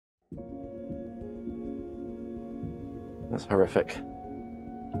That's horrific.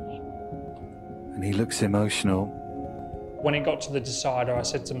 And he looks emotional. When it got to the decider, I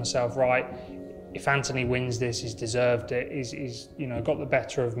said to myself, right, if Anthony wins this, he's deserved it. He's got the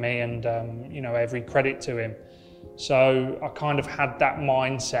better of me, and every credit to him. So I kind of had that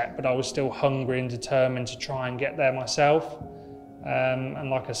mindset, but I was still hungry and determined to try and get there myself. And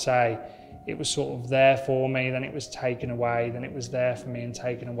like I say, it was sort of there for me, then it was taken away, then it was there for me and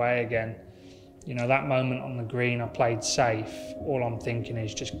taken away again. That moment on the green, I played safe. All I'm thinking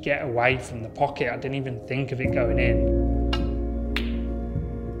is just get away from the pocket. I didn't even think of it going in.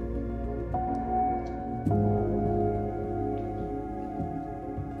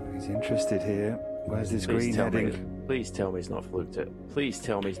 He's interested here. Where's this green heading? Please tell me he's not fluked it. Please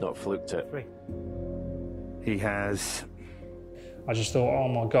tell me he's not fluked it. He has. I just thought, oh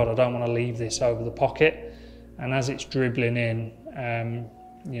my God, I don't want to leave this over the pocket. And as it's dribbling in,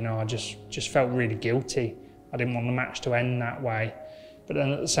 I just felt really guilty. I didn't want the match to end that way. But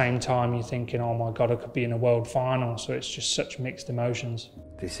then at the same time, you're thinking, oh my God, I could be in a world final. So it's just such mixed emotions.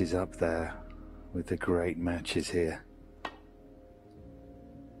 This is up there with the great matches here.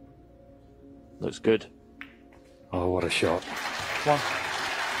 Looks good. Oh, what a shot. One.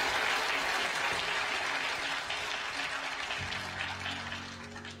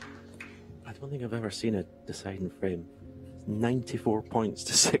 I don't think I've ever seen a deciding frame. 94 points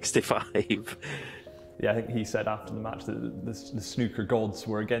to 65. Yeah, I think he said after the match that the snooker gods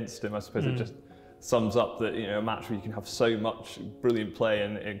were against him. I suppose it just sums up that a match where you can have so much brilliant play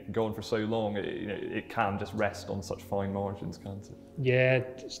and it can go on for so long, it can just rest on such fine margins, can't it? Yeah,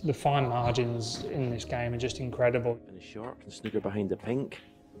 the fine margins in this game are just incredible. Finish short, can snooker behind the pink.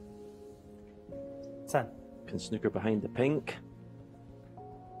 10. Can snooker behind the pink.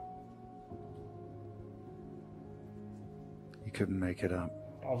 You couldn't make it up.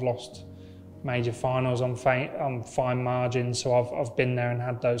 I've lost major finals on fine margins, so I've been there and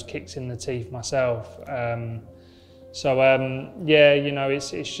had those kicks in the teeth myself. It's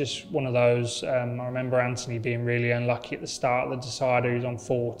just one of those. I remember Anthony being really unlucky at the start of the decider. He was on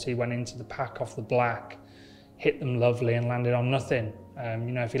 40, went into the pack off the black, hit them lovely and landed on nothing.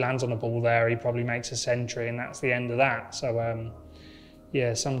 If he lands on a ball there, he probably makes a century and that's the end of that. So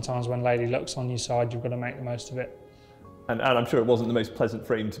sometimes when lady luck's on your side, you've got to make the most of it. And I'm sure it wasn't the most pleasant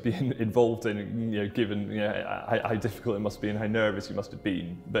frame to be involved in, given how difficult it must be and how nervous you must have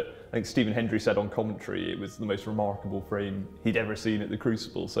been. But I think Stephen Hendry said on commentary it was the most remarkable frame he'd ever seen at the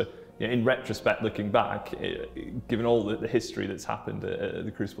Crucible. So in retrospect, looking back, given all the history that's happened at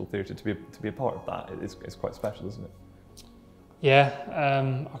the Crucible Theatre, to be a part of that is quite special, isn't it? Yeah,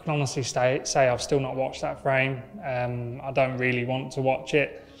 I can honestly say I've still not watched that frame. I don't really want to watch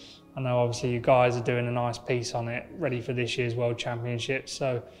it. I know obviously you guys are doing a nice piece on it, ready for this year's World Championships,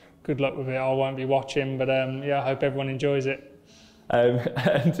 so good luck with it. I won't be watching, but I hope everyone enjoys it.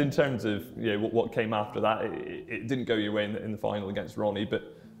 And in terms of what came after that, it didn't go your way in the final against Ronnie,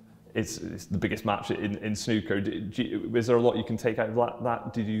 but it's the biggest match in snooker. Was there a lot you can take out of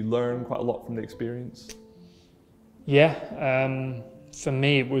that? Did you learn quite a lot from the experience? Yeah, for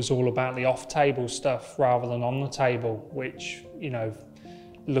me it was all about the off-table stuff rather than on the table, which,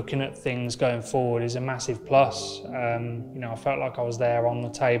 looking at things going forward is a massive plus. I felt like I was there on the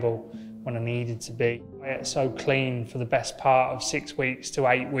table when I needed to be. I ate so clean for the best part of 6 weeks to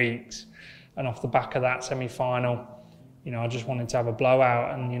 8 weeks, and off the back of that semi-final, I just wanted to have a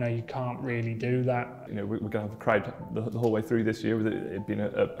blowout, and you can't really do that. We're going to have a crowd the whole way through this year, with it being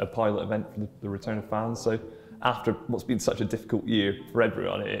a pilot event for the return of fans. So after what's been such a difficult year for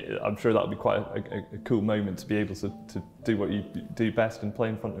everyone, I'm sure that would be quite a cool moment to be able to do what you do best and play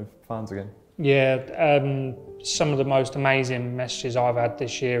in front of fans again. Yeah, some of the most amazing messages I've had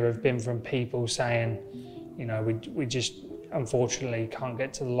this year have been from people saying, we just unfortunately can't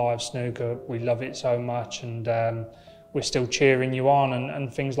get to the live snooker. We love it so much, and we're still cheering you on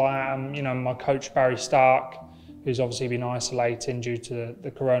and things like that. My coach Barry Stark, who's obviously been isolating due to the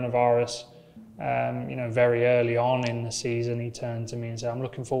coronavirus, very early on in the season, he turned to me and said, I'm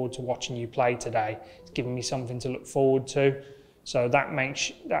looking forward to watching you play today. It's giving me something to look forward to. So that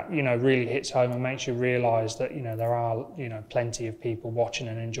really hits home and makes you realise that, there are, plenty of people watching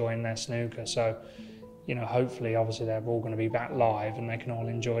and enjoying their snooker. So, hopefully, obviously, they're all going to be back live and they can all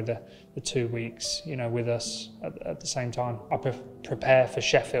enjoy the 2 weeks, with us at the same time. I prepare for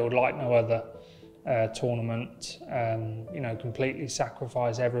Sheffield like no other tournament, completely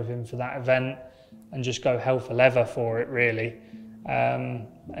sacrifice everything for that event and just go hell for leather for it, really.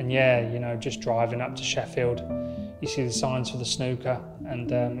 Just driving up to Sheffield, you see the signs for the snooker,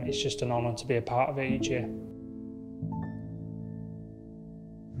 and it's just an honour to be a part of it each year.